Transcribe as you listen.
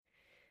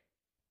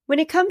When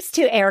it comes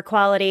to air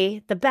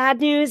quality, the bad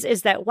news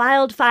is that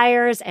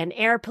wildfires and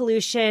air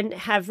pollution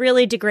have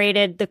really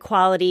degraded the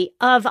quality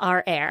of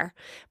our air.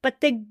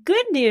 But the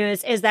good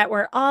news is that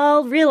we're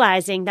all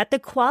realizing that the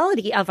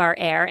quality of our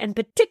air, and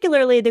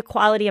particularly the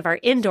quality of our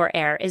indoor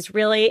air, is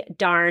really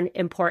darn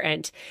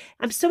important.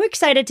 I'm so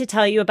excited to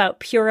tell you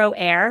about Puro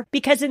Air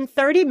because in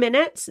 30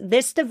 minutes,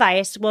 this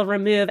device will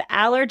remove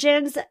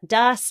allergens,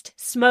 dust,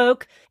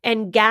 smoke,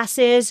 and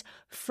gases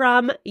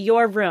from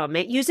your room.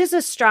 It uses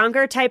a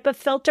stronger type of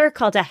filter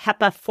called a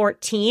HEPA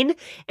 14,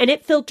 and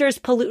it filters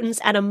pollutants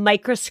at a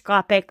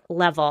microscopic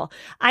level.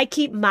 I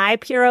keep my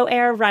Puro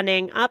Air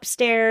running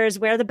upstairs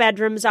where the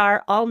bedrooms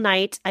are all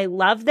night. I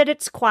love that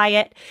it's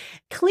quiet.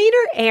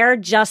 Cleaner air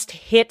just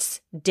hits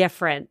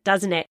different,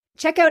 doesn't it?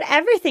 Check out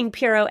everything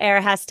Puro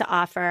Air has to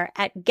offer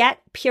at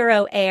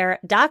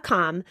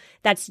getpuroair.com.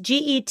 That's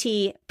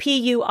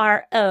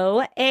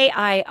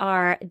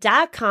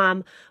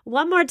GETPUROAIR.com.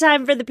 One more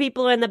time for the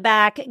people in the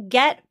back,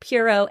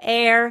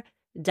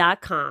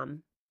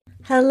 getpuroair.com.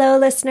 Hello,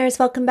 listeners.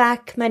 Welcome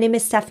back. My name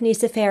is Stephanie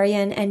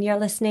Safarian, and you're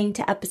listening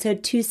to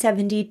episode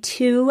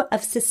 272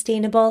 of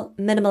Sustainable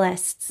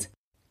Minimalists.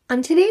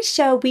 On today's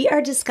show, we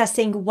are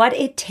discussing what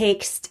it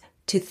takes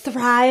to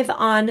thrive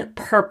on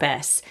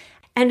purpose.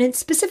 And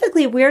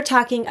specifically, we're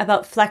talking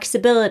about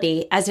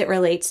flexibility as it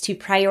relates to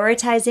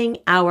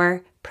prioritizing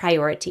our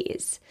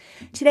priorities.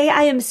 Today,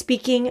 I am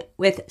speaking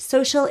with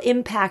social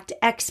impact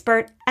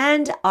expert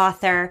and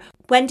author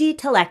Wendy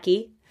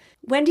Telecki.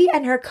 Wendy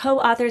and her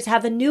co-authors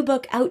have a new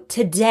book out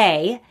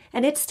today,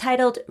 and it's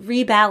titled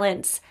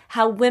Rebalance: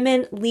 How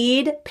Women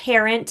Lead,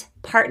 Parent,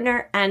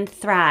 Partner, and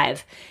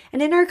Thrive.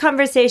 And in our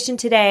conversation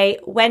today,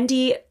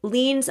 Wendy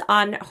leans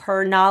on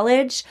her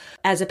knowledge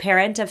as a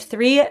parent of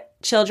 3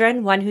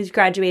 children, one who's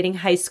graduating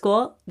high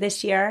school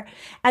this year,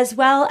 as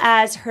well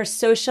as her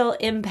social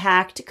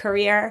impact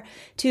career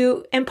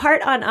to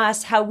impart on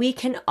us how we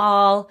can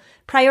all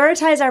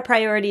prioritize our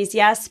priorities,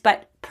 yes,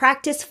 but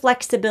practice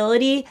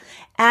flexibility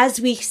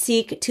as we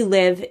seek to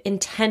live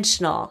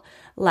intentional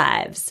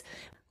lives.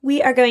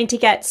 We are going to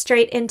get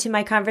straight into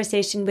my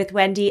conversation with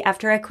Wendy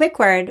after a quick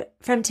word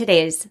from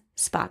today's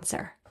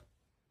sponsor.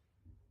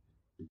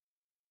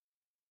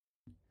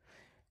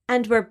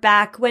 And we're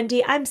back.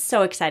 Wendy, I'm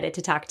so excited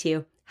to talk to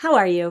you. How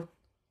are you?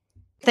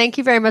 Thank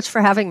you very much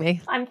for having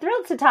me. I'm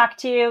thrilled to talk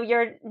to you.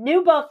 Your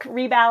new book,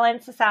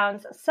 Rebalance,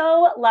 sounds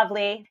so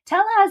lovely.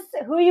 Tell us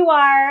who you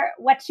are,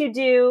 what you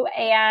do,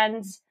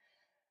 and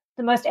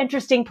the most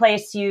interesting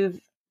place you've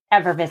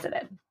ever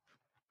visited.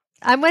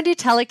 I'm Wendy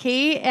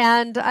Telecki,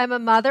 and I'm a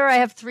mother. I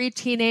have 3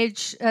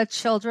 teenage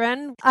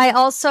children. I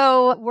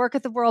also work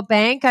at the World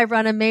Bank. I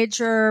run a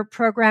major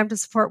program to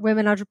support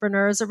women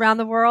entrepreneurs around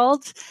the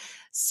world.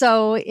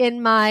 So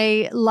in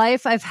my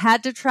life, I've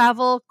had to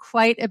travel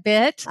quite a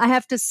bit. I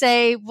have to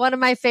say one of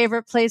my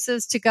favorite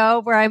places to go,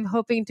 where I'm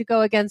hoping to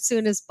go again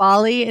soon, is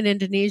Bali in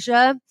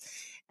Indonesia.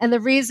 And the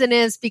reason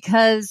is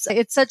because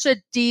it's such a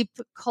deep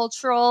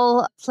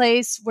cultural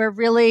place where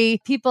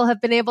really people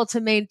have been able to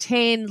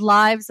maintain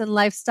lives and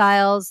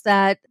lifestyles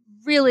that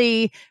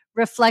really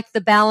reflect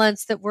the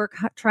balance that we're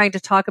trying to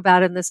talk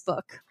about in this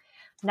book.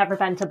 Never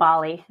been to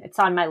Bali. It's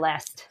on my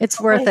list. It's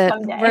worth it.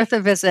 Worth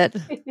a visit.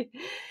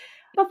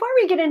 Before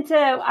we get into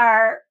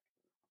our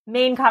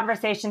main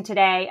conversation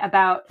today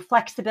about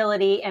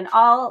flexibility in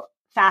all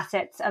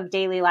facets of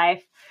daily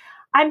life,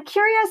 I'm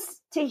curious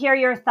to hear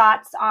your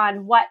thoughts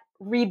on what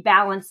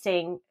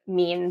rebalancing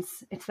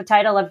means. It's the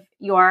title of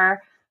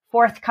your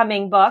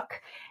forthcoming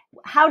book.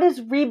 How does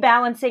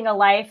rebalancing a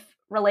life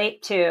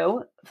relate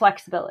to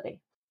flexibility?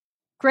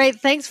 Great.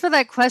 Thanks for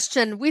that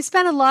question. We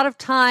spent a lot of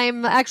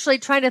time actually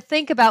trying to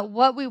think about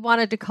what we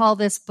wanted to call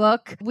this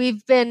book.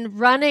 We've been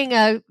running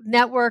a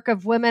network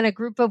of women, a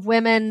group of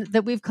women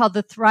that we've called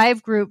the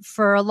Thrive Group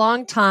for a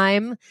long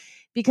time,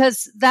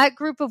 because that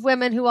group of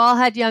women who all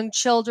had young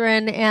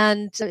children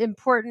and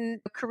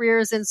important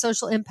careers in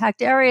social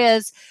impact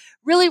areas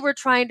really were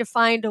trying to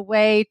find a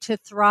way to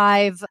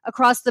thrive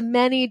across the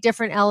many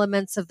different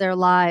elements of their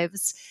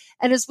lives.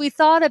 And as we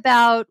thought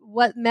about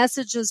what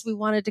messages we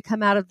wanted to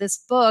come out of this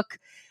book,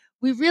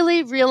 we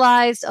really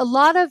realized a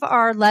lot of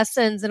our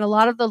lessons and a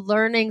lot of the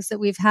learnings that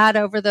we've had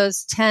over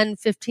those 10,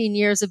 15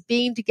 years of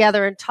being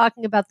together and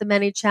talking about the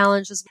many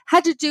challenges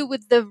had to do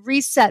with the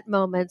reset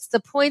moments,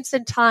 the points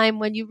in time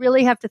when you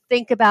really have to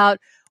think about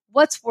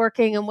what's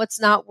working and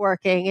what's not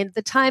working, and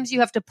the times you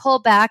have to pull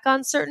back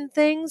on certain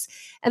things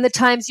and the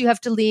times you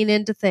have to lean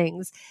into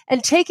things.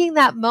 And taking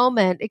that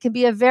moment, it can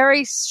be a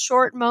very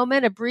short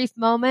moment, a brief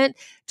moment,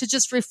 to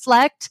just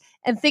reflect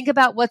and think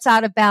about what's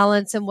out of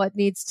balance and what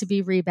needs to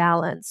be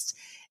rebalanced.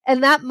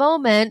 And that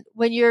moment,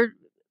 when you're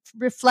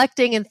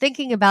reflecting and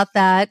thinking about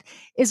that,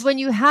 is when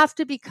you have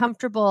to be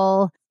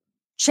comfortable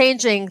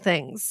changing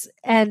things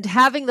and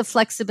having the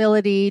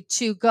flexibility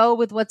to go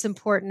with what's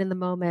important in the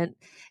moment.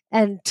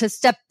 and to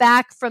step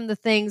back from the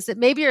things that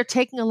maybe are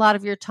taking a lot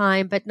of your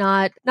time, but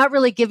not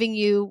really giving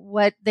you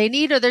what they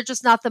need, or they're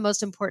just not the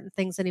most important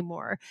things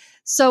anymore.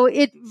 So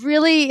it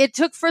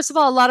took, first of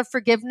all, a lot of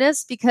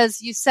forgiveness,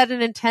 because you set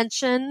an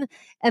intention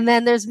and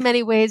then there's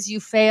many ways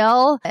you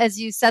fail as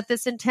you set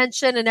this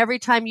intention. And every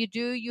time you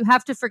do, you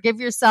have to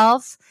forgive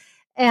yourself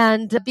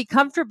and be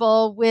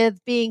comfortable with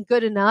being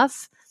good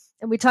enough.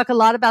 And we talk a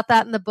lot about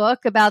that in the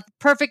book, about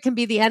perfect can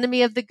be the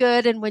enemy of the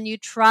good. And when you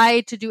try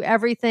to do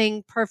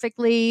everything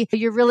perfectly,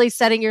 you're really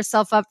setting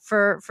yourself up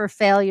for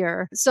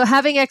failure. So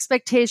having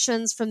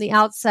expectations from the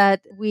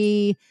outset,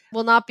 we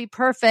will not be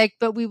perfect,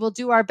 but we will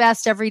do our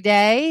best every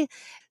day.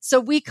 So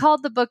we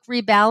called the book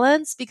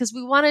Rebalance because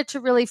we wanted to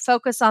really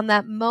focus on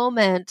that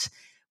moment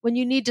when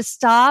you need to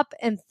stop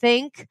and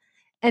think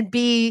and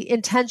be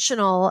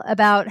intentional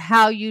about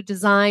how you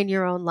design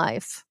your own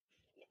life.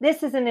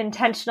 This is an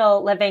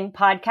intentional living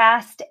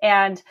podcast,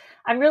 and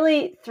I'm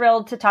really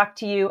thrilled to talk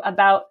to you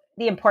about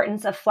the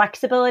importance of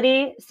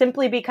flexibility,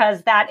 simply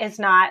because that is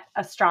not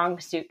a strong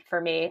suit for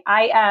me.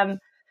 I am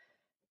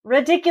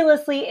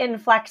ridiculously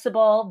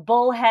inflexible,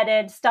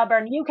 bullheaded,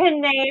 stubborn. You can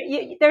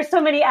name, there's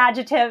so many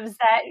adjectives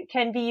that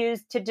can be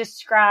used to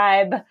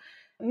describe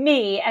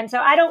me. And so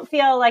I don't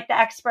feel like the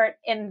expert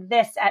in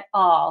this at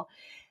all.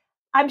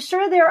 I'm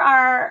sure there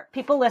are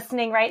people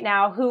listening right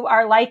now who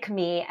are like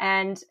me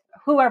and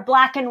who are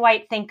black and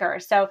white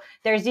thinkers. So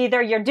there's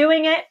either you're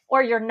doing it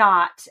or you're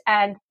not.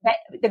 And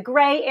the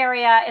gray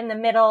area in the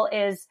middle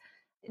is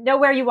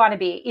nowhere you want to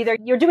be. Either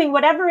you're doing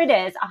whatever it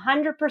is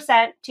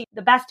 100% to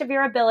the best of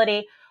your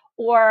ability,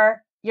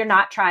 or you're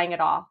not trying at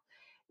all.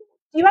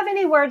 Do you have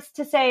any words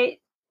to say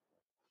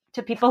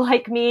to people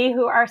like me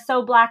who are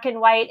so black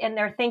and white in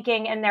their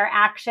thinking and their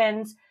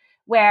actions,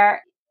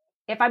 where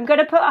if I'm going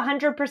to put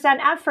 100%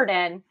 effort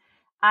in,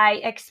 I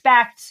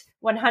expect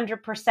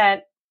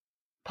 100%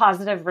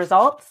 positive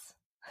results?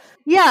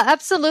 Yeah,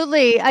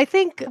 absolutely. I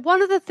think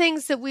one of the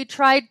things that we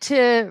tried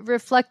to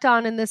reflect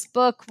on in this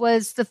book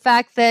was the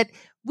fact that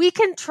we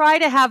can try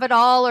to have it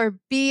all or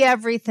be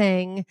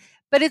everything,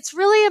 but it's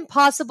really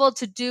impossible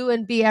to do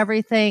and be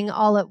everything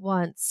all at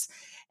once.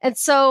 And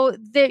so,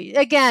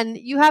 again,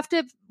 you have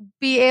to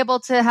be able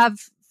to have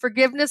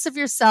forgiveness of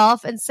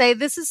yourself and say,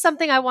 this is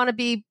something I want to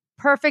be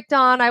perfect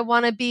on.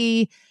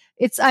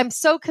 I'm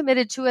so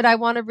committed to it. I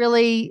want to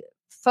really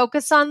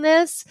focus on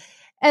this.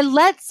 And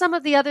let some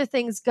of the other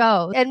things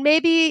go. And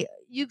maybe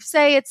you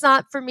say, it's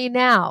not for me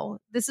now.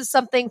 This is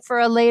something for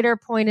a later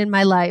point in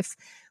my life.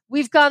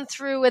 We've gone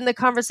through in the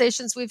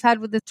conversations we've had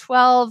with the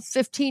 12,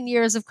 15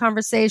 years of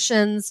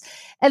conversations,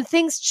 and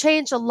things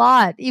change a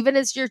lot. Even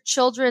as your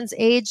children's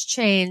age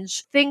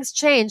change, things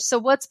change. So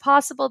what's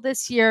possible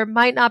this year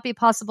might not be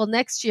possible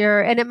next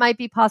year, and it might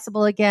be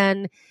possible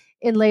again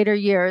in later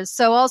years.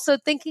 So also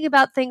thinking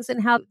about things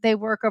and how they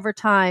work over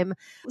time.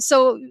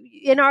 So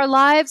in our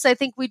lives, I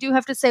think we do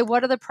have to say,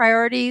 what are the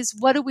priorities?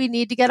 What do we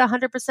need to get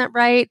 100%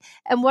 right?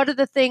 And what are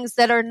the things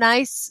that are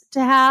nice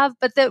to have,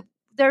 but that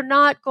they're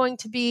not going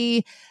to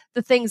be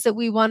the things that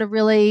we want to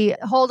really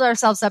hold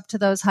ourselves up to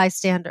those high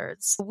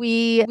standards.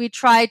 We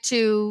try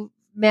to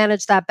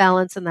manage that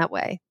balance in that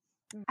way.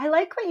 I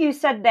like what you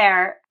said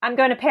there. I'm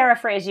going to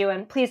paraphrase you,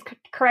 and please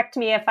correct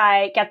me if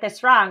I get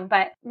this wrong,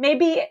 but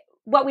maybe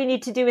what we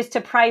need to do is to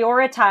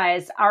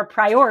prioritize our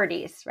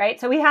priorities,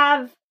 right? So we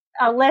have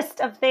a list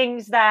of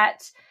things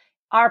that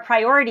are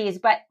priorities,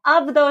 but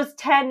of those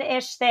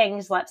 10-ish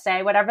things, let's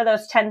say, whatever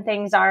those 10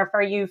 things are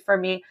for you, for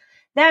me,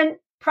 then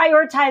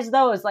prioritize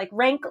those, like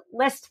rank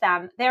list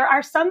them. There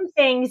are some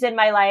things in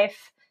my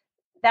life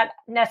that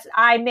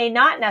I may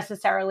not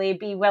necessarily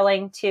be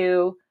willing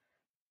to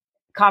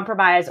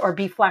compromise or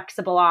be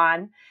flexible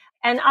on,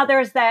 and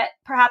others that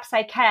perhaps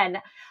I can.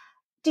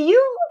 Do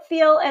you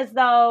feel as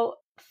though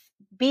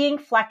being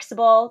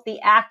flexible, the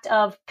act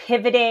of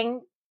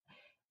pivoting,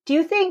 do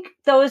you think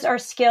those are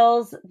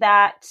skills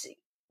that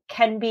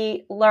can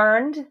be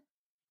learned,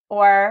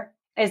 or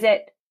is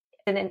it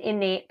an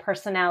innate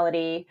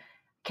personality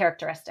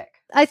characteristic?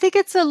 I think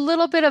it's a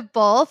little bit of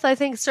both. I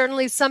think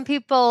certainly some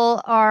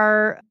people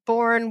are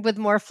born with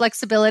more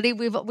flexibility.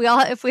 We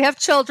all, if we have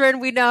children,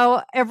 we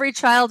know every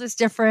child is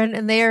different,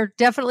 and they are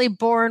definitely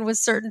born with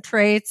certain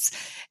traits,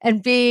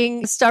 and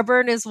being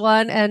stubborn is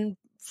one and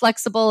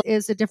flexible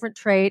is a different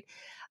trait.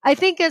 I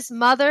think as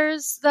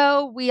mothers,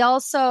 though, we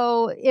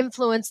also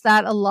influence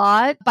that a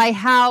lot by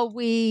how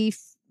we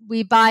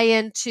buy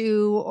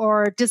into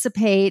or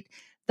dissipate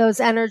those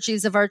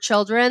energies of our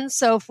children.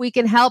 So if we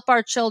can help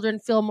our children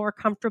feel more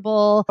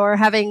comfortable, or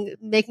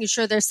making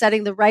sure they're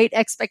setting the right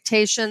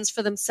expectations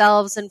for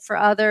themselves and for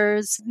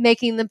others,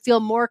 making them feel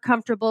more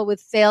comfortable with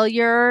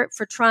failure,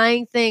 for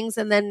trying things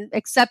and then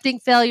accepting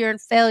failure, and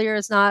failure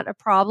is not a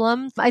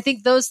problem. I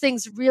think those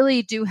things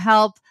really do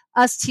help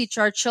us teach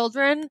our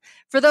children.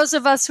 For those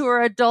of us who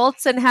are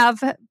adults and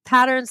have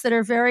patterns that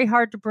are very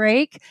hard to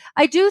break,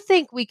 I do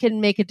think we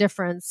can make a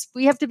difference.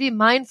 We have to be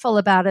mindful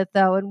about it,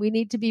 though, and we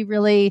need to be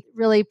really,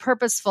 really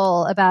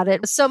purposeful about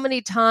it. So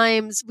many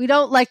times we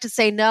don't like to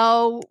say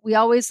no. We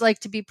always like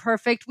to be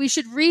perfect. We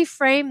should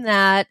reframe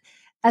that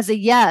as a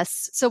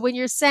yes. So when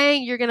you're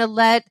saying you're going to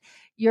let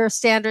your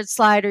standard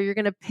slide or you're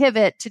going to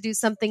pivot to do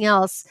something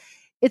else,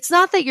 it's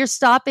not that you're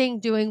stopping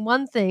doing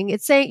one thing,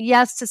 it's saying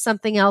yes to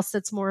something else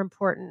that's more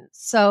important.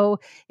 So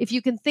if you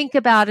can think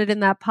about it in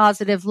that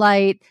positive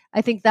light,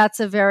 I think that's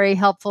a very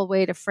helpful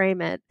way to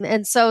frame it.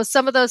 And so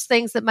some of those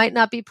things that might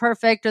not be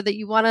perfect or that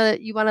you want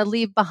to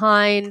leave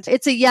behind,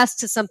 it's a yes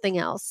to something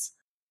else.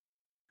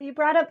 You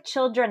brought up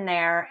children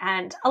there,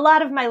 and a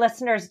lot of my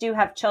listeners do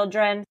have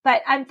children,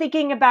 but I'm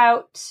thinking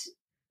about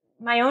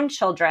my own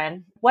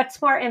children.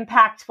 What's more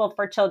impactful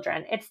for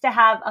children? It's to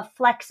have a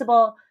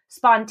flexible,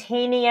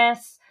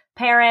 spontaneous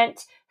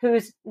parent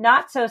who's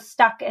not so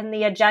stuck in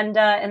the agenda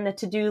and the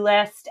to-do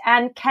list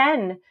and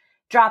can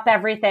drop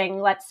everything,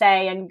 let's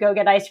say, and go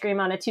get ice cream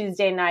on a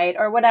Tuesday night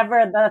or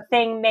whatever the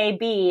thing may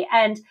be.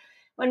 And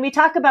when we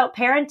talk about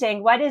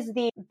parenting, what is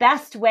the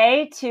best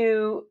way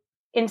to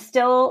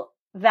instill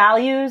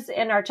values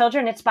in our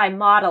children? It's by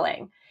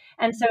modeling.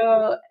 And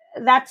so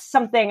that's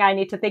something I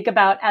need to think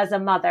about as a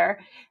mother.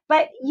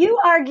 But you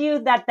argue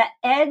that the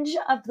edge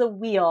of the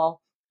wheel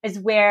is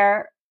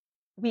where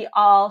we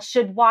all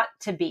should want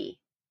to be.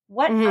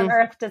 What on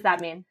earth does that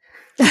mean?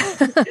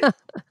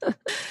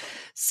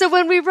 So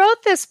when we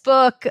wrote this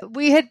book,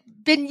 we had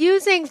been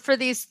using for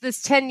this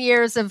 10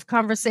 years of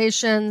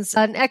conversations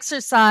an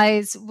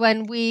exercise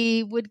when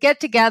we would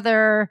get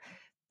together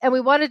and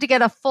we wanted to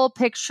get a full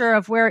picture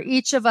of where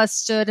each of us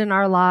stood in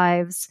our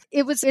lives.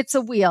 It's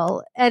a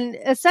wheel. And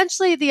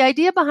essentially the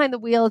idea behind the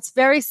wheel, it's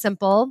very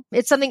simple.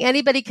 It's something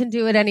anybody can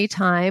do at any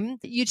time.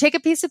 You take a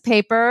piece of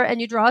paper and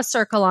you draw a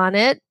circle on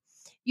it.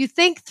 You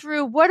think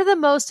through what are the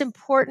most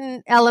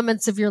important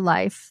elements of your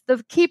life,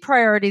 the key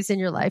priorities in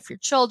your life, your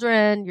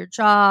children, your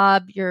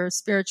job, your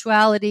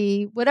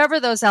spirituality, whatever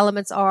those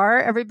elements are.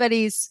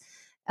 Everybody's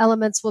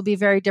elements will be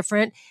very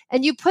different.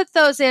 And you put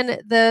those in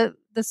the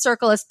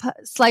circle as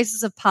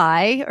slices of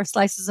pie or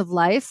slices of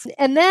life.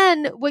 And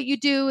then what you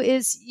do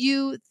is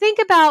you think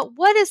about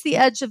what is the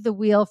edge of the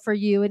wheel for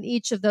you in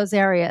each of those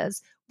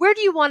areas. Where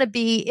do you want to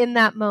be in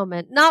that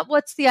moment? Not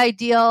what's the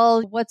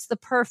ideal, what's the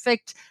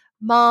perfect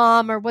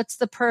mom or what's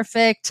the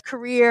perfect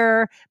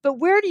career, but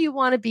where do you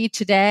want to be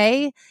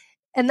today?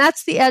 And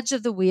that's the edge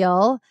of the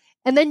wheel.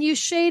 And then you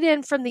shade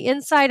in from the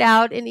inside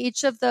out in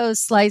each of those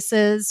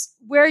slices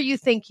where you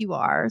think you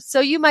are. So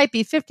you might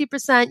be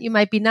 50%, you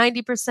might be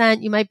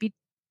 90%, you might be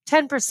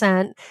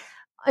 10%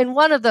 in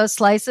one of those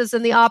slices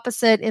and the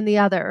opposite in the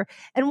other.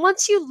 And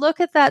once you look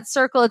at that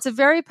circle, it's a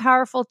very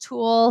powerful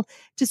tool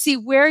to see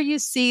where you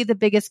see the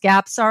biggest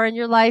gaps are in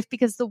your life,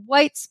 because the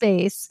white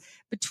space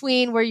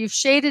between where you've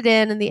shaded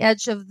in and the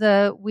edge of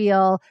the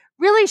wheel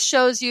really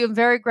shows you in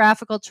very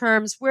graphical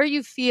terms where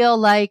you feel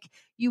like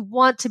you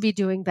want to be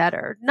doing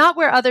better, not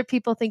where other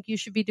people think you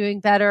should be doing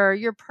better, or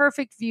your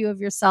perfect view of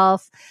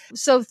yourself.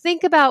 So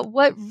think about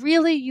what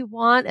really you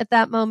want at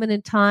that moment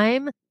in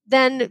time,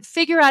 then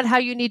figure out how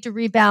you need to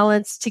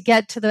rebalance to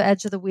get to the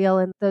edge of the wheel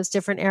in those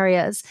different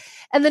areas.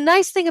 And the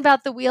nice thing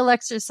about the wheel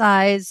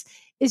exercise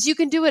is you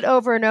can do it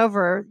over and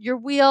over. Your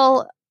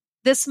wheel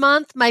this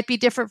month might be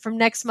different from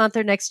next month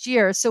or next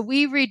year. So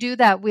we redo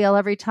that wheel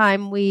every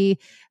time we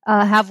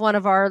have one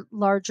of our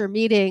larger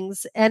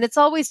meetings, and it's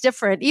always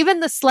different. Even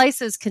the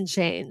slices can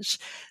change.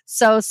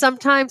 So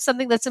sometimes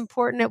something that's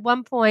important at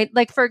one point,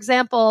 like for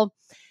example,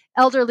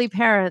 elderly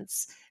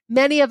parents.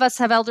 Many of us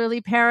have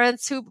elderly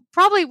parents who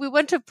probably we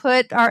wouldn't have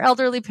put our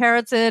elderly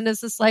parents in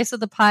as a slice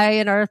of the pie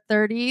in our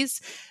 30s.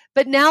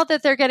 But now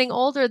that they're getting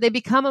older, they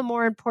become a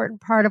more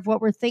important part of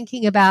what we're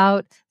thinking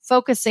about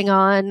focusing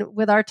on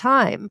with our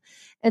time.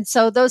 And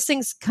so those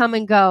things come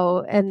and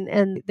go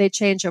and they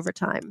change over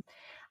time.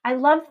 I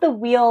love the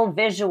wheel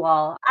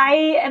visual.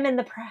 I am in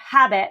the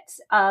habit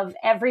of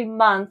every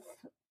month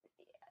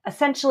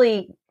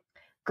essentially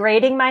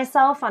grading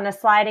myself on a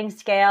sliding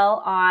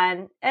scale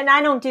and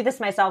I don't do this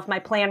myself. My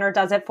planner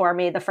does it for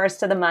me the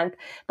first of the month,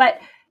 but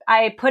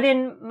I put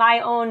in my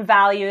own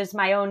values,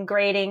 my own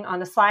grading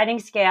on a sliding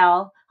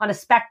scale, on a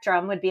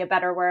spectrum would be a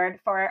better word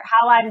for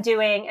how I'm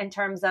doing in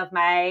terms of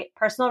my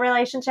personal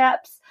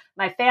relationships,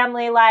 my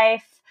family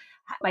life,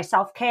 my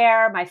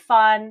self-care, my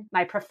fun,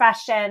 my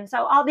profession.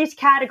 So all these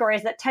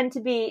categories that tend to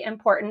be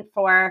important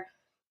for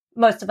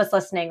most of us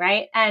listening,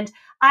 right? And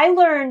I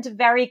learned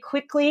very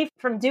quickly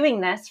from doing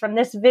this, from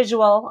this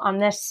visual on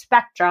this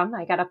spectrum,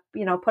 I got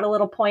to, put a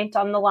little point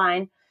on the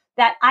line,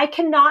 that I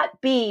cannot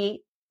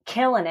be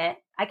killing it.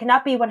 I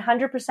cannot be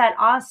 100%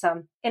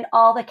 awesome in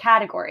all the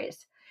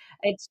categories.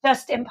 It's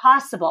just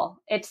impossible.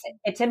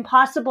 It's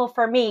impossible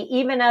for me,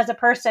 even as a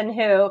person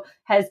who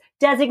has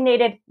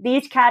designated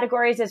these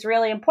categories as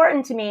really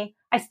important to me.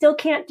 I still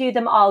can't do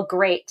them all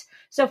great.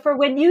 So for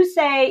when you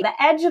say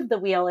the edge of the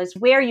wheel is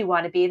where you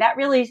want to be, that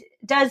really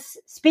does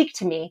speak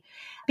to me,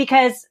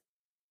 because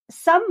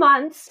some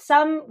months,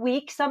 some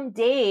weeks, some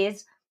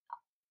days,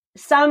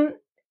 some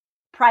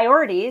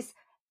priorities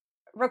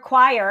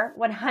require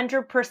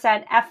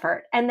 100%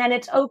 effort. And then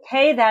it's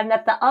okay then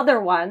that the other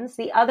ones,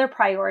 the other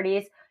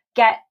priorities,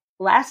 get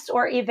less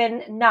or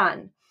even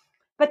none.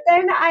 But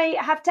then I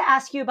have to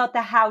ask you about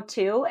the how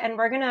to, and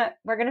we're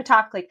gonna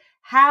talk like,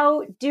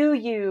 how do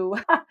you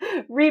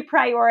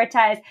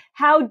reprioritize?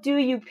 How do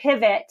you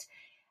pivot?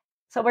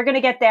 So we're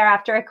gonna get there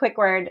after a quick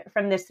word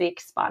from this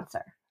week's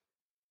sponsor.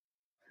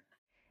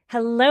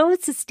 Hello,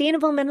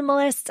 Sustainable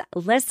Minimalists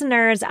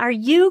listeners. Are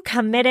you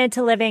committed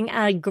to living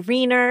a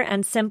greener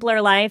and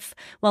simpler life?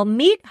 Well,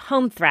 meet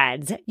Home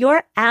Threads,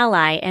 your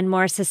ally in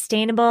more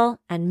sustainable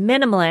and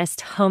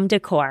minimalist home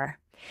decor.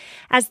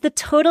 As the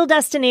total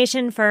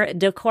destination for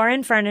decor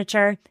and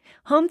furniture,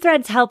 Home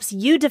Threads helps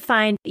you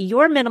define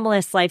your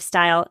minimalist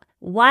lifestyle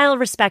while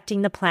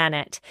respecting the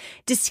planet.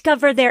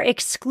 Discover their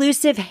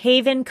exclusive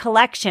Haven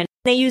collection.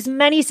 They use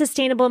many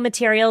sustainable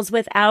materials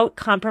without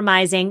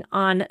compromising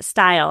on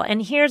style.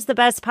 And here's the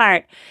best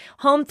part.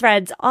 Home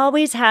Threads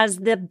always has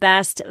the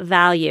best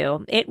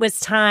value. It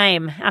was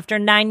time. After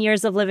 9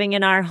 years of living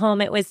in our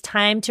home, it was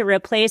time to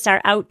replace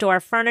our outdoor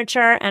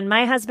furniture. And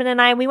my husband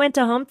and I, we went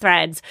to Home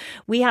Threads.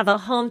 We have a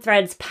Home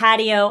Threads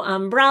patio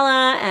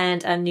umbrella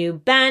and a new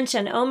bench.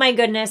 And oh my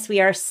goodness,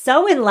 we are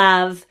so in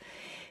love.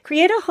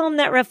 Create a home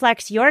that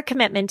reflects your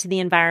commitment to the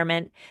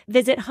environment.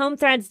 Visit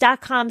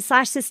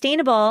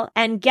homethreads.com/sustainable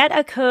and get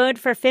a code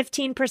for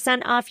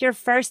 15% off your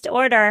first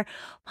order.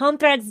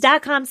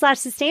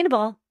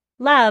 Homethreads.com/sustainable.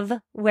 Love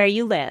where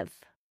you live.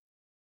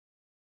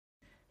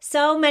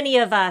 So many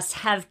of us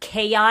have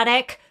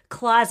chaotic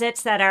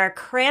closets that are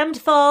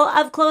crammed full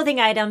of clothing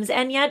items,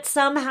 and yet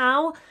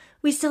somehow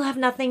we still have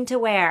nothing to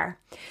wear.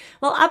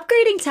 Well,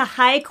 upgrading to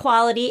high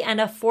quality and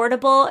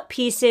affordable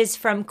pieces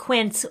from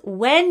Quince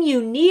when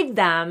you need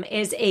them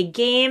is a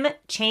game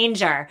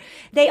changer.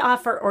 They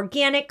offer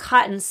organic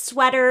cotton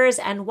sweaters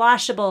and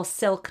washable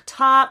silk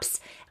tops.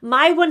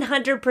 My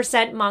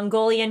 100%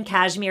 Mongolian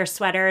cashmere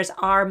sweaters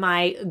are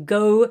my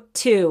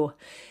go-to.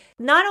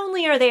 Not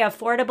only are they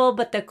affordable,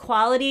 but the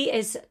quality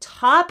is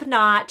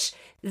top-notch.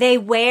 They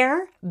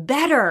wear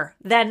better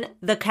than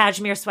the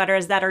cashmere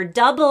sweaters that are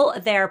double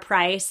their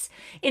price.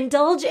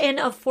 Indulge in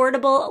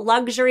affordable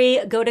luxury.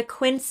 Go to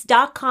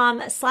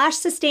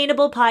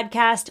quince.com/sustainable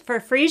podcast for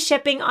free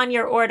shipping on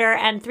your order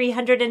and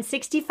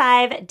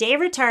 365-day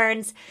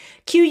returns.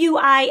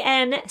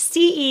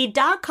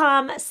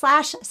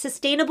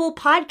 QUINCE.com/sustainable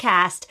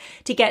podcast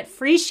to get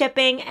free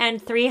shipping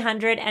and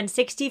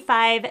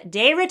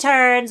 365-day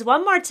returns.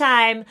 One more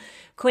time,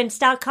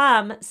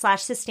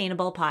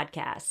 quince.com/sustainable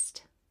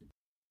podcast.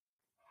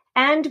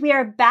 And we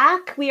are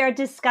back. We are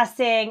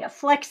discussing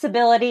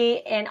flexibility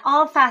in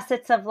all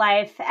facets of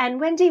life.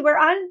 And Wendy, we're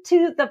on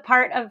to the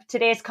part of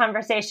today's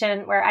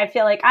conversation where I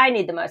feel like I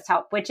need the most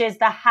help, which is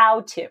the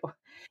how to.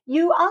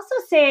 You also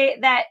say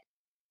that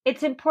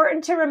it's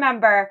important to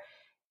remember,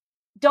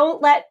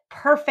 don't let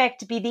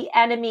perfect be the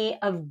enemy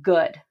of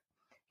good.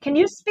 Can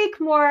you speak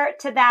more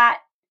to that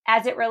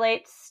as it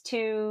relates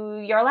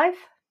to your life?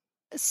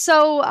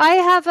 So I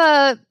have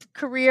a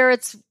career.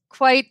 It's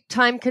quite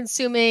time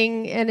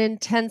consuming and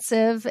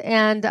intensive,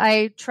 and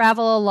I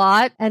travel a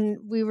lot, and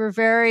we were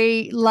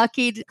very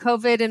lucky.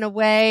 COVID in a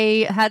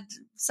way had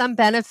some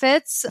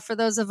benefits for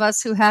those of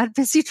us who had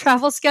busy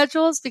travel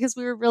schedules because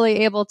we were really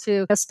able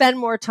to spend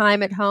more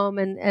time at home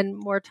and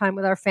more time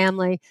with our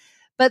family.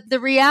 But the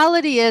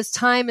reality is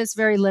time is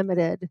very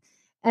limited.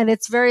 And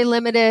it's very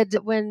limited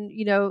when,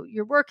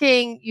 you're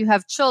working, you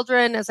have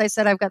children. As I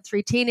said, I've got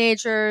 3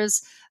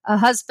 teenagers, a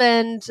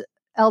husband,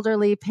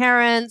 elderly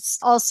parents,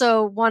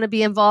 also want to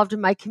be involved in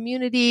my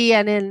community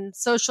and in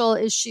social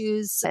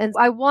issues. And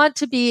I want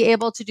to be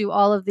able to do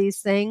all of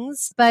these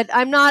things, but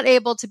I'm not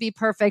able to be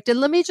perfect. And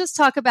let me just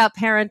talk about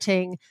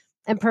parenting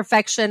and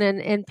perfection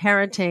in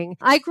parenting.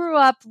 I grew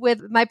up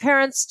with my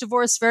parents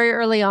divorced very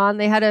early on.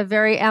 They had a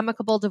very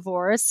amicable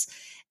divorce.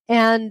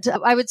 And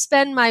I would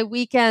spend my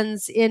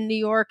weekends in New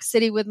York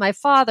City with my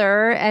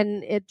father.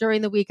 And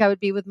during the week, I would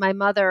be with my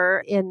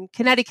mother in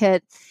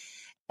Connecticut.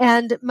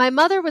 And my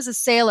mother was a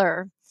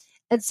sailor.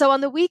 And so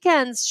on the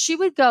weekends, she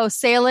would go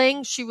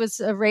sailing. She was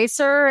a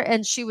racer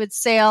and she would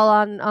sail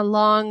on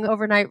long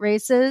overnight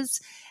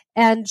races.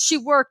 And she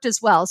worked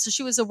as well. So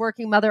she was a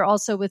working mother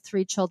also with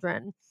 3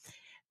 children.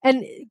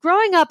 And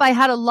growing up, I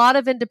had a lot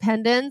of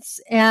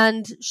independence,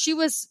 and she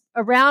was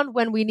around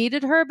when we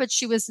needed her, but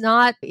she was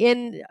not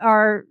in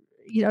our,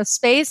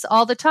 space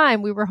all the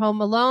time. We were home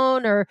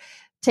alone or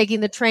taking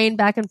the train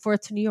back and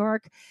forth to New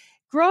York.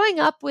 Growing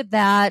up with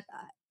that,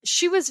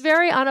 she was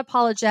very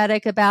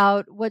unapologetic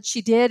about what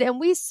she did. And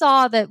we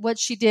saw that what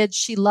she did,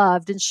 she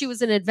loved. And she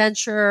was an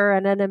adventurer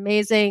and an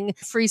amazing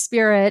free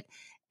spirit.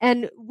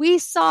 And we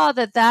saw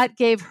that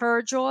gave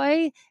her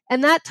joy.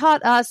 And that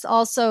taught us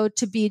also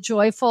to be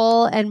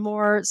joyful and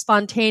more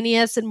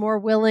spontaneous and more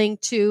willing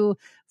to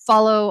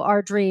follow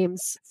our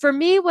dreams. For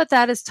me, what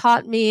that has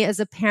taught me as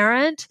a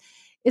parent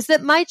is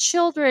that my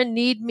children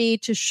need me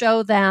to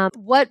show them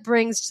what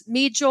brings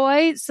me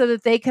joy so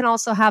that they can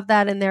also have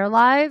that in their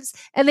lives.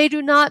 And they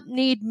do not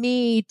need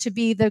me to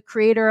be the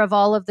creator of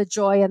all of the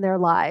joy in their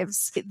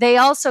lives. They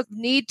also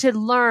need to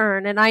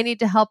learn, and I need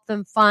to help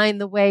them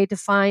find the way to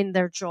find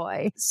their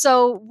joy.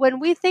 So when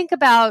we think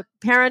about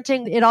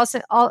parenting, it also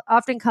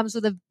often comes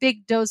with a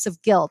big dose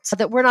of guilt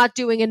that we're not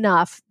doing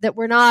enough, that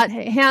we're not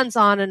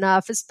hands-on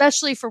enough,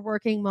 especially for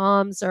working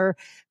moms or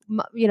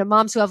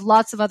moms who have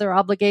lots of other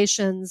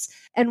obligations.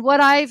 And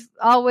what I've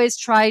always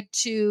tried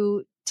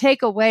to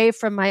take away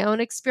from my own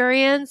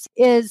experience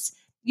is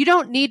you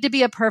don't need to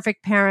be a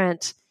perfect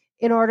parent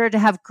in order to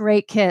have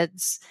great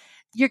kids.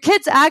 Your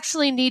kids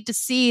actually need to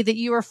see that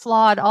you are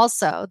flawed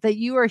also, that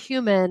you are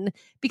human,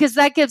 because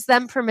that gives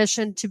them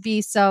permission to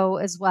be so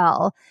as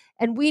well.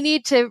 And we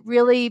need to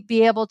really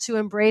be able to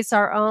embrace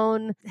our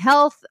own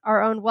health,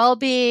 our own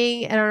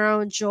well-being, and our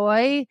own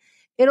joy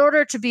in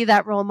order to be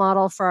that role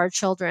model for our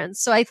children.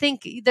 So I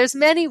think there's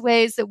many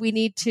ways that we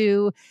need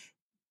to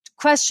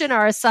question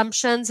our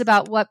assumptions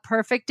about what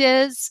perfect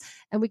is.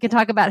 And we can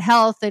talk about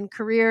health and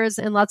careers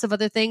and lots of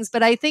other things.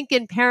 But I think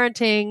in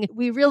parenting,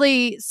 we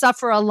really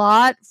suffer a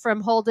lot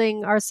from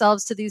holding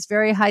ourselves to these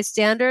very high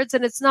standards.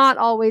 And it's not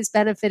always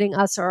benefiting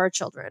us or our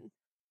children.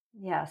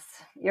 Yes,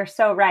 you're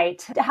so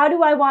right. How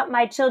do I want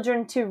my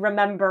children to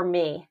remember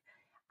me?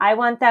 I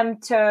want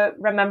them to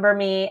remember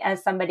me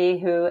as somebody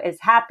who is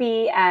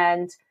happy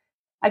and,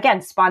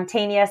 again,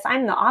 spontaneous.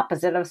 I'm the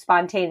opposite of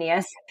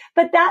spontaneous.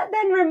 But that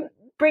then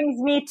brings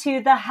me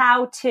to the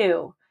how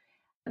to.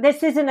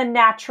 This isn't a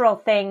natural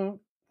thing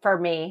for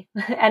me.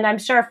 And I'm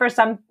sure for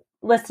some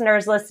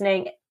listeners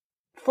listening,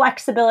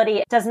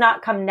 flexibility does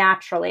not come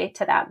naturally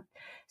to them.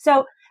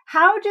 So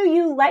how do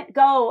you let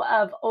go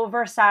of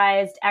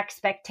oversized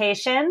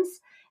expectations?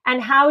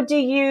 And how do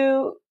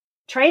you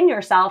train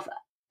yourself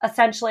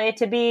essentially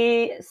to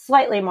be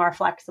slightly more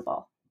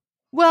flexible?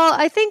 Well,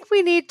 I think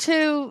we need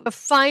to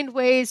find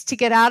ways to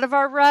get out of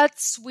our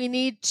ruts. We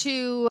need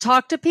to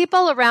talk to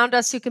people around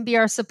us who can be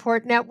our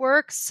support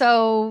network,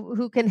 so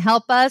who can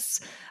help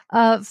us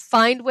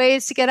find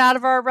ways to get out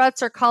of our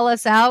ruts or call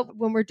us out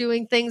when we're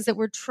doing things that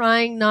we're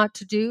trying not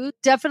to do.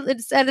 Definitely,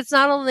 and it's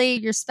not only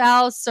your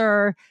spouse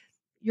or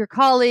your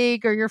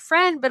colleague or your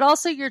friend, but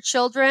also your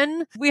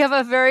children. We have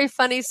a very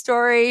funny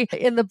story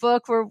in the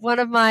book where one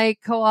of my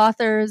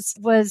co-authors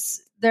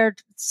their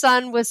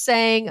son was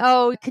saying,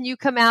 "Oh, can you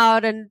come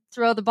out and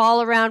throw the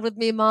ball around with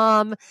me,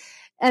 Mom?"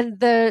 And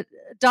the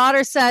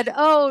daughter said,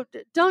 "Oh,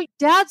 don't,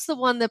 Dad's the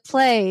one that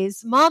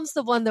plays. Mom's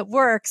the one that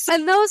works."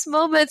 And those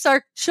moments,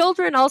 our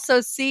children also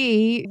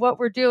see what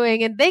we're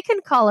doing and they can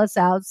call us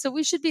out. So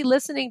we should be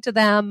listening to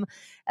them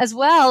as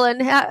well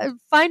and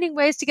finding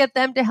ways to get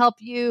them to help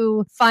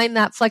you find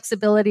that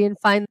flexibility and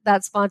find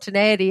that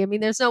spontaneity. I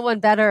mean, there's no one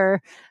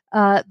better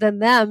than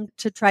them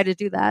to try to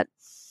do that.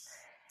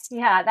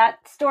 Yeah,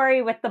 that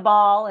story with the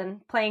ball and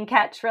playing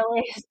catch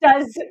really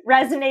does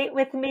resonate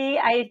with me.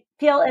 I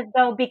feel as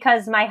though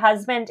because my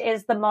husband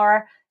is the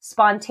more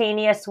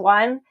spontaneous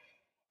one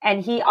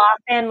and he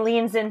often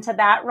leans into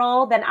that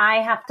role, then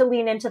I have to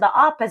lean into the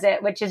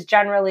opposite, which is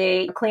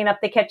generally clean up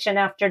the kitchen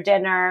after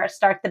dinner,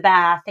 start the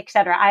bath,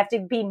 etc. I have to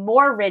be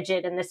more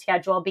rigid in the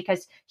schedule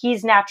because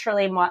he's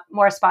naturally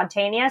more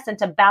spontaneous. And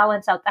to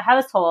balance out the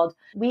household,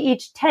 we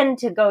each tend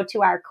to go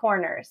to our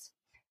corners.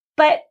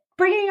 But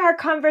bringing our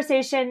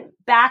conversation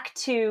back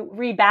to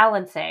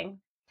rebalancing,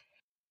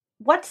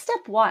 what's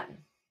step one?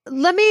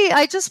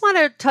 I just want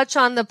to touch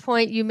on the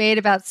point you made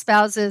about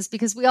spouses,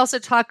 because we also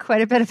talk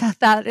quite a bit about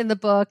that in the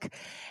book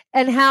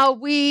and how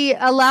we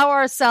allow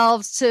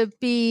ourselves to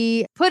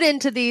be put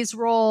into these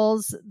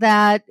roles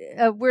that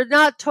we're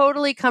not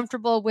totally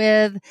comfortable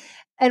with.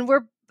 And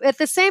we're at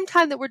the same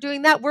time that we're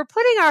doing that, we're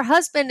putting our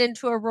husband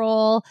into a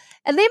role,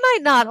 and they might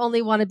not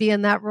only want to be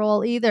in that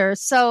role either.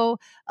 So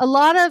a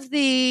lot of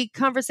the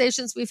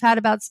conversations we've had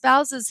about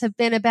spouses have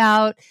been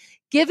about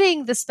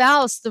giving the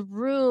spouse the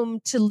room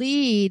to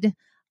lead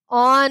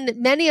on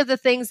many of the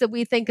things that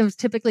we think of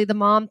typically the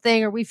mom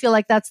thing, or we feel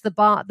like that's the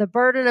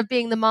burden of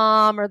being the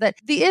mom, or that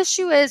the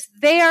issue is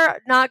they are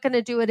not going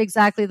to do it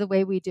exactly the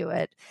way we do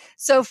it.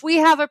 So if we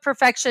have a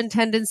perfection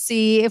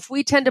tendency, if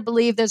we tend to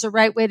believe there's a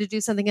right way to do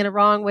something and a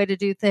wrong way to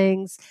do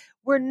things,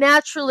 we're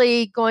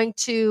naturally going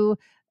to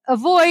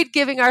avoid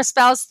giving our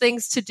spouse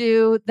things to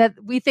do that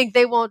we think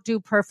they won't do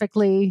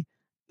perfectly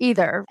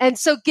either. And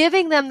so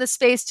giving them the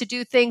space to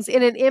do things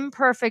in an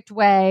imperfect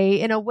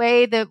way, in a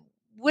way that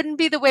wouldn't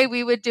be the way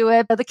we would do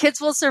it, but the kids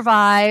will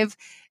survive,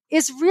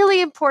 is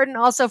really important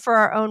also for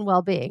our own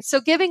well-being. So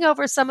giving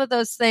over some of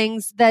those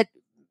things that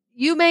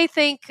you may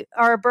think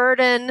are a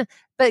burden,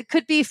 but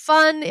could be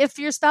fun if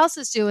your spouse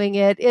is doing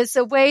it, is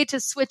a way to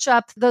switch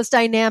up those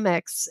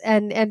dynamics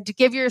and to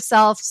give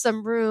yourself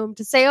some room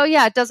to say, oh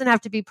yeah, it doesn't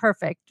have to be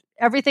perfect.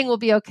 Everything will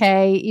be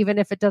okay, even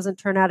if it doesn't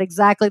turn out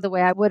exactly the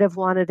way I would have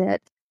wanted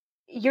it.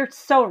 You're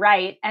so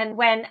right. And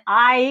when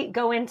I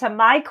go into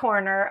my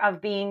corner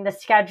of being the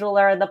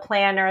scheduler, the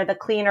planner, the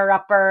cleaner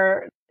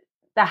upper,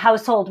 the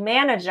household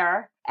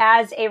manager,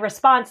 as a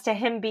response to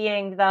him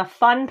being the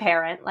fun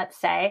parent, let's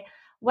say,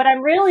 what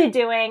I'm really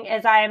doing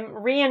is I'm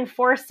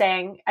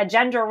reinforcing a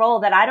gender role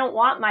that I don't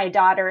want my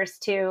daughters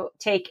to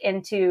take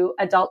into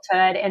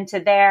adulthood, into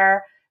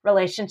their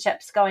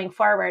relationships going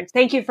forward.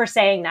 Thank you for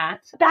saying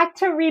that. Back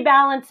to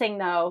rebalancing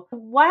though.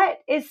 What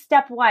is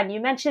step one?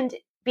 You mentioned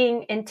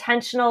being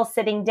intentional,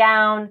 sitting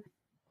down.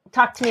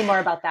 Talk to me more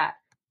about that.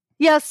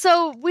 Yeah,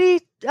 so we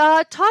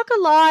talk a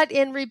lot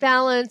in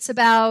Rebalance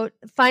about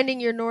finding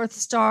your North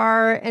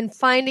Star and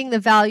finding the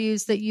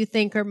values that you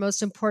think are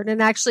most important.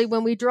 And actually,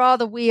 when we draw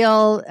the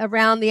wheel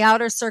around the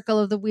outer circle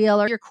of the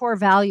wheel are your core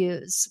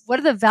values. What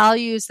are the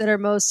values that are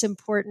most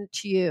important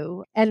to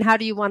you? And how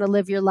do you want to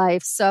live your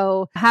life?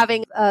 So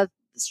having a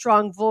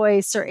strong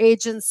voice or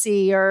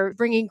agency or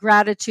bringing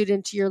gratitude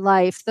into your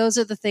life. Those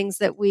are the things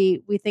that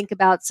we think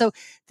about. So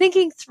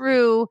thinking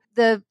through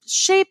the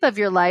shape of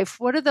your life,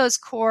 what are those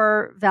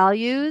core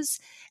values?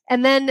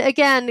 And then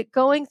again,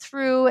 going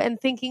through and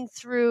thinking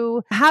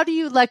through how do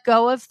you let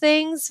go of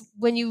things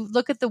when you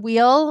look at the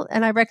wheel?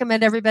 And I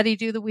recommend everybody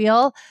do the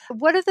wheel.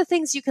 What are the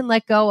things you can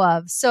let go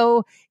of?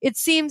 So it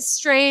seems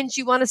strange.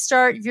 You want to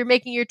start, if you're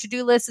making your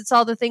to-do list, it's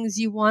all the things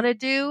you want to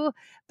do.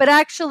 But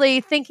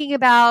actually thinking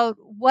about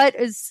what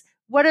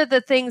are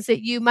the things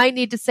that you might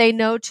need to say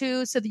no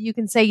to so that you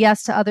can say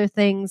yes to other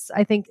things,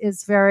 I think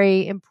is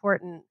very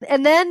important.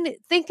 And then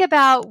think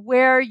about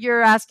where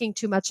you're asking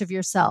too much of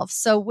yourself.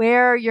 So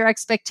where your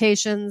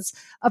expectations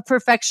of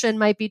perfection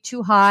might be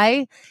too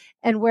high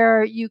and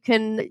where you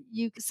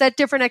set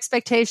different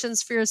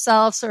expectations for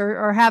yourselves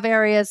or have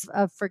areas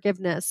of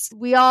forgiveness.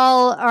 We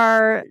all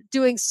are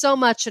doing so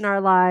much in our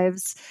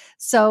lives.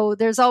 So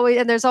there's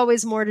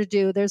always more to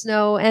do. There's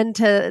no end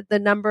to the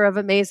number of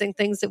amazing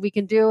things that we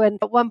can do. And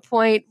at one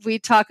point we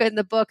talk in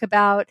the book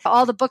about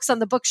all the books on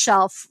the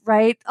bookshelf,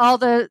 right? All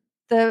the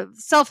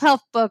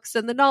self-help books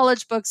and the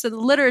knowledge books and the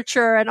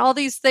literature and all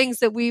these things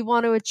that we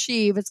want to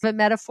achieve. It's a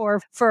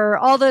metaphor for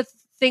all the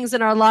things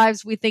in our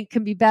lives we think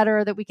can be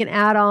better that we can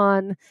add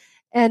on.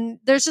 And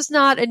there's just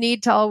not a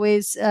need to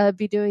always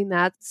be doing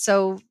that.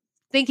 So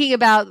thinking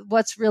about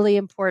what's really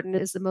important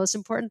is the most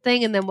important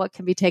thing, and then what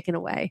can be taken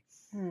away.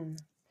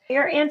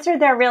 Your answer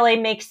there really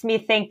makes me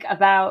think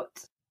about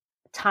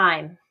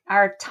time.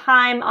 Our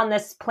time on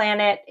this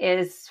planet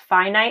is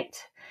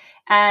finite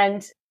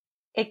and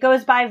it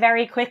goes by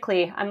very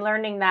quickly. I'm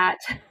learning that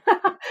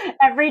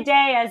every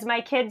day as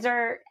my kids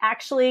are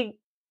actually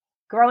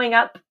growing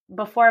up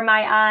before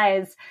my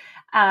eyes.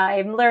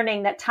 I'm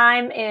learning that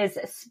time is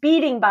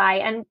speeding by.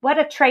 And what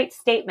a trite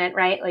statement,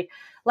 right? Like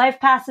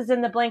life passes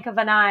in the blink of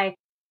an eye.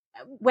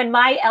 When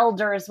my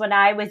elders, when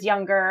I was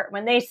younger,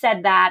 when they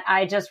said that,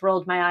 I just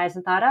rolled my eyes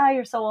and thought, oh,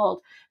 you're so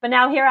old. But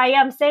now here I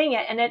am saying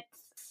it, and it's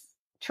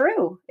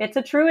true. It's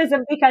a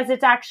truism because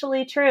it's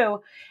actually true.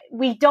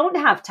 We don't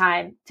have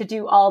time to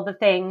do all the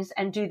things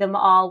and do them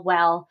all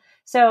well.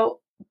 So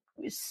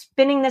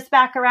spinning this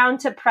back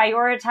around to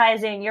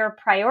prioritizing your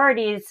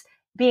priorities,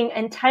 being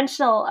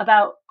intentional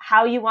about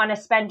how you want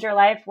to spend your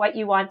life, what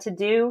you want to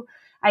do,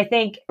 I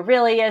think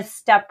really is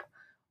step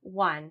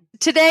one.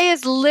 Today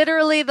is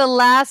literally the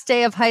last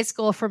day of high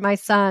school for my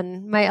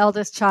son, my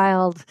eldest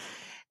child.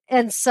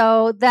 And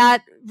so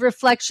that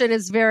reflection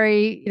is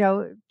very,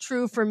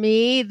 true for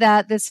me,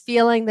 that this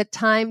feeling that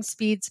time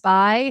speeds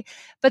by,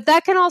 but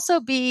that can also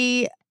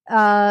be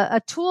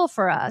a tool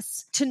for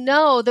us to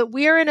know that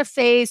we're in a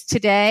phase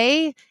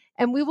today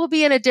and we will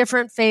be in a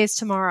different phase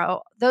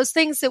tomorrow. Those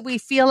things that we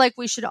feel like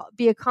we should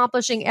be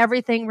accomplishing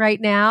everything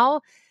right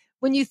now,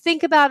 when you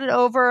think about it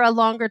over a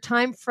longer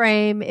time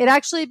frame, it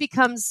actually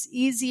becomes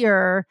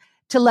easier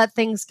to let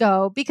things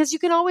go because you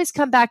can always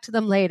come back to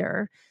them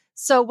later.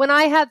 So when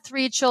I had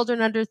 3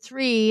 children under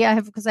 3,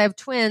 because I have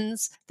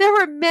twins, there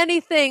were many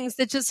things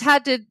that just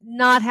had to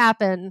not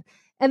happen.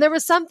 And there were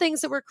some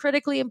things that were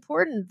critically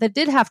important that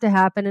did have to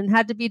happen and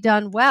had to be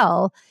done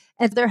well.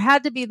 And there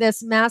had to be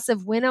this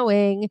massive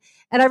winnowing.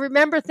 And I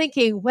remember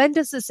thinking, when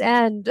does this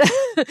end?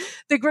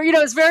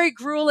 It's very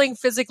grueling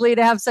physically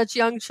to have such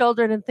young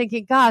children and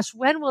thinking, gosh,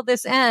 when will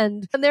this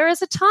end? And there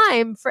is a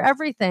time for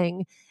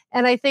everything.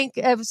 And I think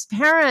as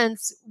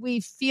parents,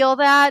 we feel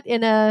that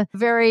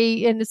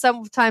in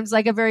sometimes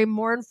like a very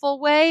mournful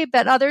way,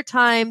 but other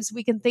times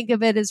we can think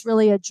of it as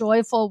really a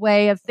joyful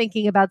way of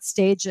thinking about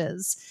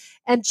stages.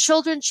 And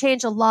children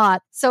change a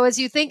lot. So as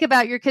you think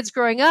about your kids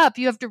growing up,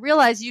 you have to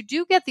realize you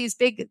do get these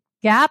big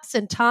gaps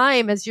in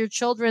time as your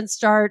children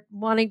start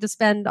wanting to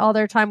spend all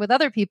their time with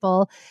other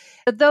people.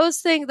 But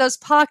those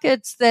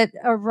pockets that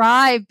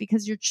arrive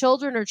because your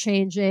children are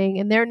changing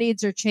and their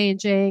needs are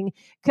changing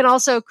can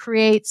also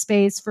create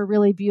space for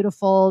really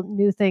beautiful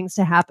new things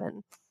to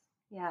happen.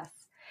 Yes.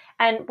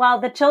 And while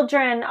the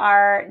children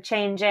are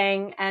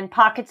changing and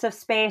pockets of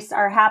space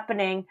are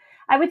happening,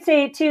 I would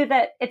say too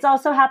that it's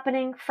also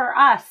happening for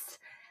us.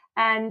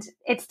 And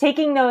it's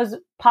taking those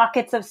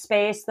pockets of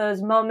space,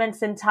 those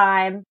moments in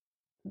time,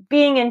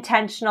 being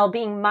intentional,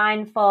 being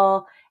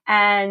mindful,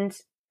 and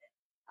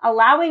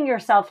allowing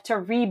yourself to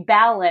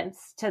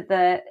rebalance to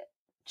the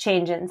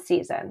change in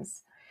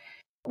seasons.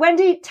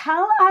 Wendy,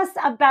 tell us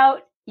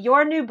about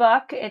your new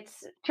book.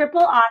 It's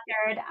triple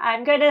authored.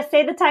 I'm going to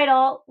say the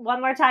title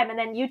one more time, and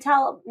then you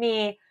tell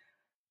me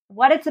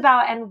what it's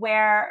about and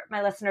where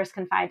my listeners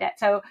can find it.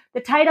 So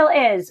the title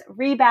is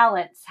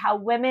Rebalance: How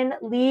Women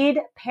Lead,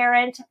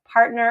 Parent,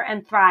 Partner,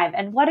 and Thrive.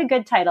 And what a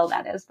good title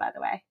that is, by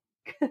the way.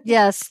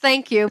 Yes,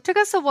 thank you. It took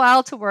us a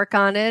while to work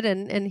on it,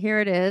 and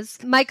here it is.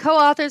 My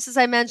co-authors, as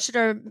I mentioned,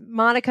 are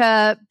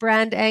Monica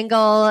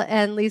Brand-Engel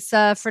and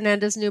Lisa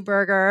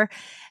Fernandez-Newberger.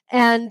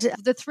 And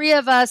the three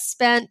of us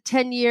spent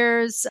 10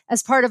 years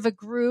as part of a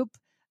group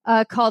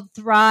called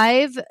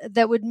Thrive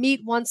that would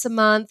meet once a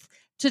month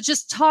to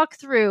just talk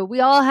through.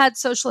 We all had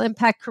social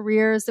impact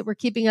careers that were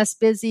keeping us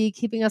busy,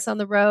 keeping us on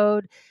the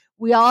road.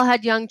 We all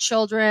had young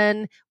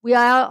children. We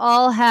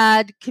all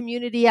had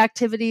community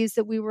activities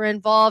that we were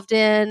involved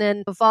in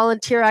and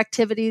volunteer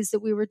activities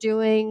that we were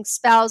doing,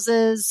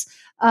 spouses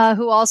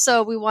who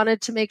also we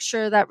wanted to make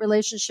sure that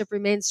relationship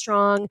remained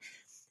strong.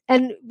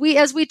 And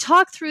as we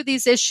talked through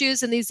these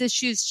issues and these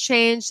issues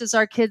changed as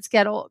our kids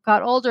got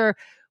older,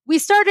 we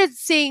started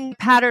seeing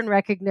pattern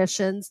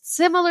recognition,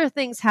 similar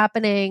things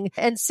happening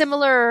and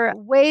similar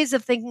ways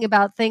of thinking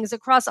about things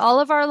across all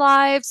of our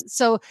lives.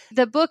 So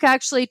the book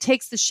actually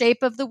takes the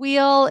shape of the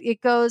wheel.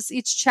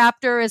 Each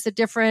chapter is a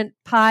different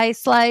pie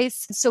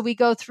slice. So we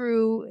go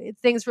through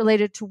things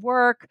related to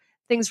work,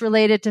 things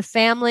related to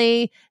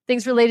family,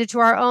 things related to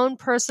our own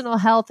personal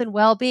health and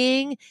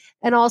well-being,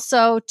 and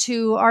also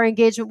to our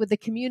engagement with the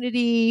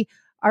community,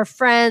 our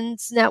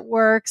friends,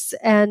 networks,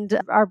 and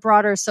our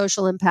broader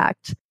social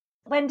impact.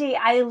 Wendy,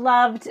 I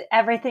loved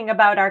everything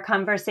about our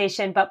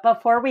conversation, but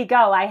before we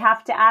go, I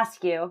have to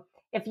ask you,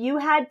 if you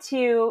had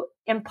to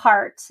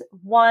impart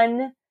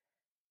one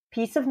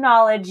piece of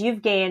knowledge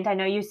you've gained, I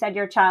know you said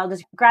your child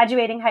is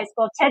graduating high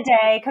school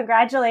today.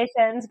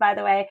 Congratulations, by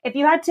the way. If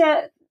you had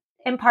to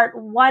impart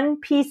one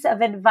piece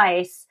of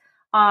advice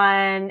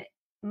on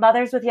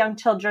mothers with young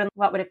children,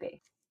 what would it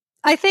be?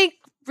 I think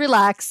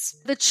relax.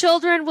 The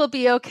children will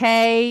be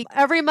okay.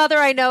 Every mother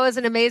I know is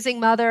an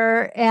amazing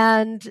mother,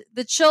 and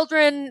the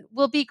children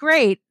will be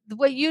great.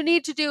 What you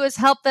need to do is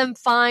help them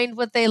find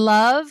what they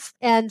love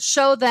and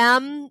show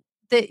them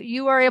that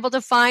you are able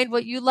to find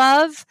what you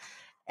love,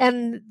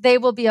 and they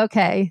will be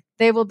okay.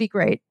 They will be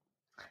great.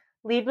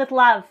 Lead with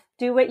love.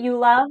 Do what you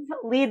love,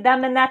 lead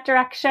them in that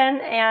direction,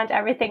 and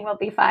everything will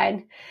be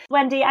fine.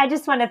 Wendy, I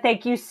just want to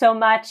thank you so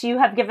much. You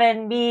have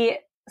given me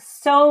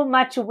so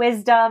much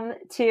wisdom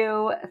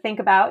to think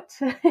about.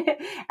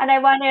 And I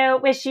want to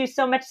wish you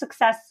so much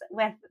success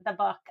with the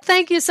book.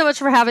 Thank you so much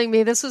for having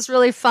me. This was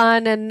really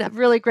fun and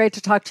really great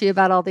to talk to you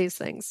about all these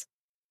things.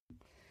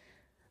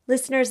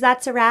 Listeners,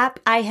 that's a wrap.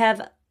 I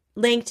have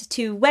linked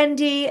to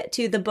Wendy,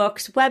 to the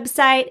book's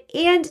website,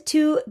 and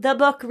to the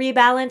book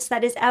Rebalance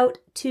that is out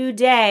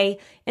today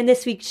in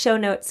this week's show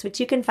notes, which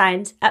you can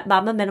find at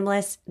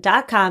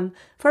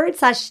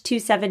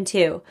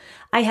mamaminimalist.com/272.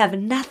 I have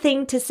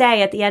nothing to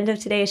say at the end of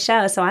today's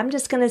show, so I'm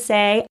just going to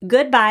say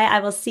goodbye.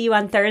 I will see you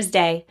on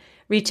Thursday.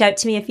 Reach out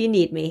to me if you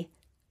need me,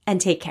 and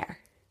take care.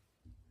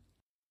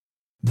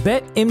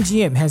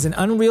 BetMGM has an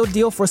unreal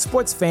deal for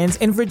sports fans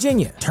in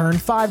Virginia. Turn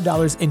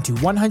 $5 into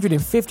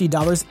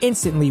 $150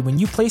 instantly when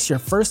you place your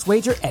first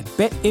wager at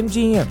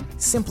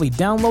BetMGM. Simply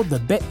download the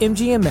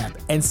BetMGM app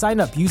and sign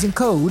up using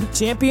code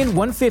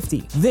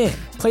Champion150. Then,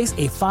 place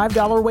a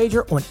 $5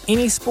 wager on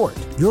any sport.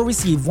 You'll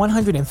receive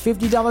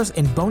 $150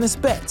 in bonus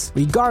bets,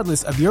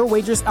 regardless of your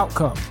wager's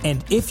outcome.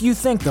 And if you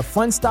think the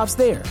fun stops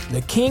there,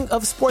 the king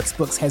of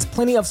sportsbooks has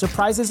plenty of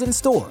surprises in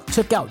store.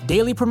 Check out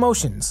daily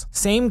promotions,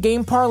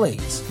 same-game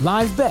parlays,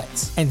 live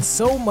bets, and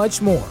so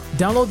much more.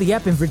 Download the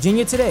app in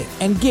Virginia today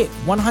and get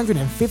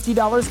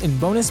 $150 in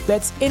bonus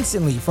bets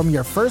instantly from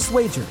your first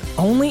wager.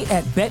 Only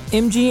at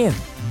BetMGM.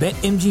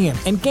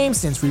 BetMGM and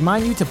GameSense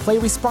remind you to play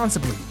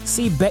responsibly.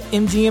 See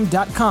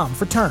BetMGM.com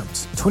for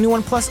terms.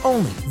 21 plus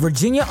only.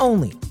 Virginia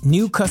only.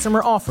 New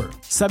customer offer.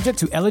 Subject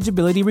to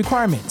eligibility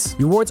requirements.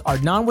 Rewards are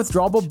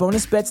non-withdrawable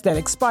bonus bets that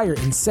expire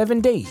in 7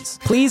 days.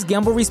 Please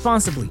gamble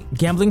responsibly.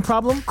 Gambling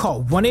problem?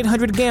 Call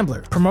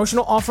 1-800-GAMBLER.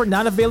 Promotional offer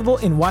not available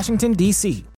in Washington, D.C.